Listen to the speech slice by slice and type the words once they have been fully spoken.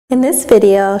In this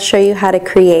video, I'll show you how to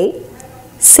create,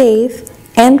 save,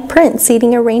 and print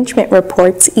seating arrangement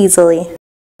reports easily.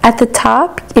 At the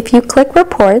top, if you click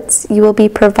Reports, you will be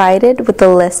provided with a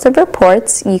list of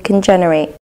reports you can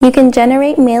generate. You can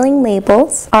generate mailing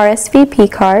labels,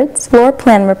 RSVP cards, floor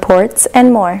plan reports,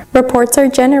 and more. Reports are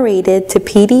generated to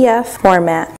PDF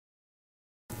format.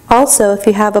 Also, if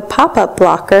you have a pop-up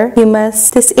blocker, you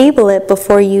must disable it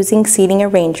before using seating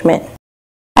arrangement.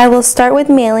 I will start with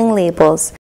mailing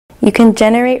labels. You can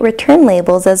generate return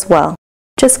labels as well.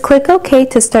 Just click OK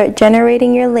to start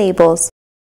generating your labels.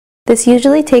 This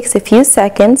usually takes a few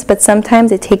seconds, but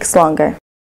sometimes it takes longer.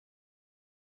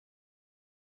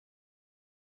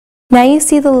 Now you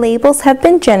see the labels have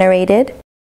been generated.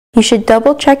 You should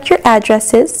double check your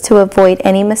addresses to avoid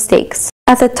any mistakes.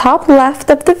 At the top left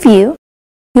of the view,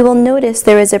 you will notice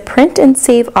there is a print and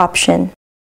save option.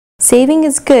 Saving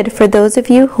is good for those of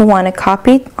you who want to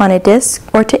copy on a disk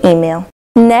or to email.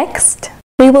 Next,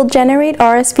 we will generate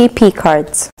RSVP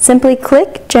cards. Simply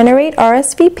click Generate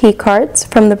RSVP Cards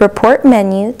from the Report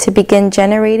menu to begin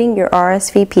generating your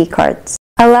RSVP cards.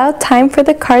 Allow time for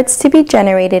the cards to be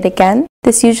generated again.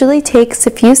 This usually takes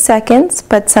a few seconds,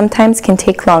 but sometimes can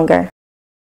take longer.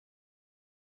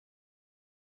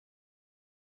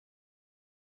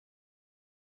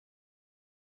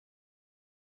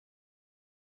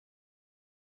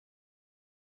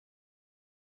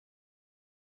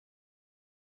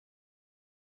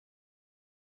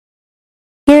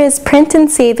 Here is print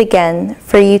and save again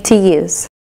for you to use.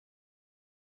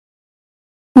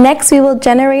 Next, we will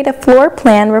generate a floor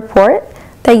plan report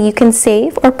that you can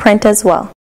save or print as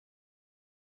well.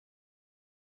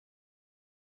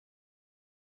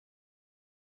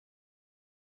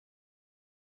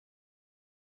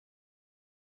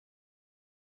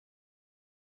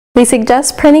 We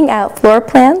suggest printing out floor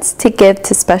plans to give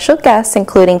to special guests,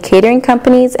 including catering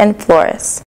companies and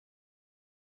florists.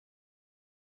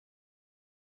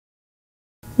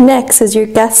 Next is your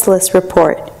guest list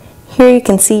report. Here you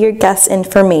can see your guest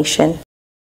information.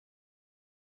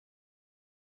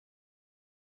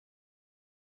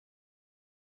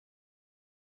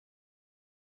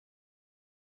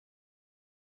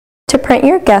 To print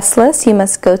your guest list, you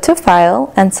must go to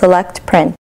File and select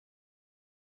Print.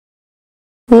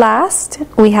 Last,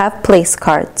 we have place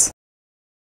cards.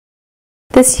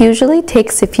 This usually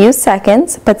takes a few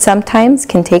seconds, but sometimes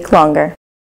can take longer.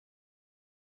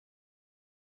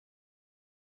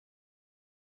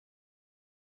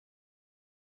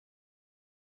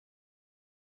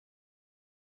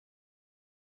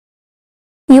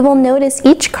 You will notice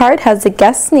each card has the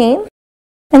guest's name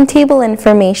and table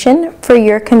information for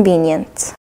your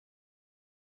convenience.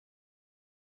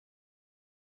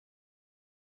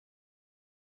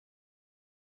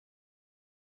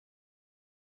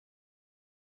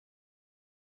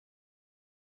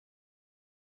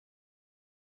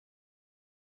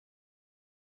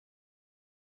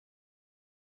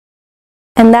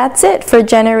 And that's it for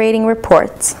generating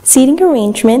reports. Seating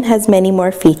arrangement has many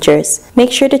more features.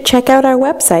 Make sure to check out our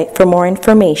website for more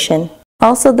information.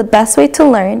 Also, the best way to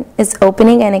learn is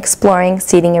opening and exploring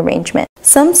seating arrangement.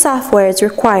 Some software is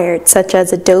required, such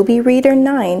as Adobe Reader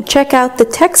 9. Check out the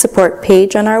tech support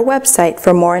page on our website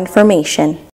for more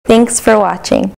information. Thanks for watching.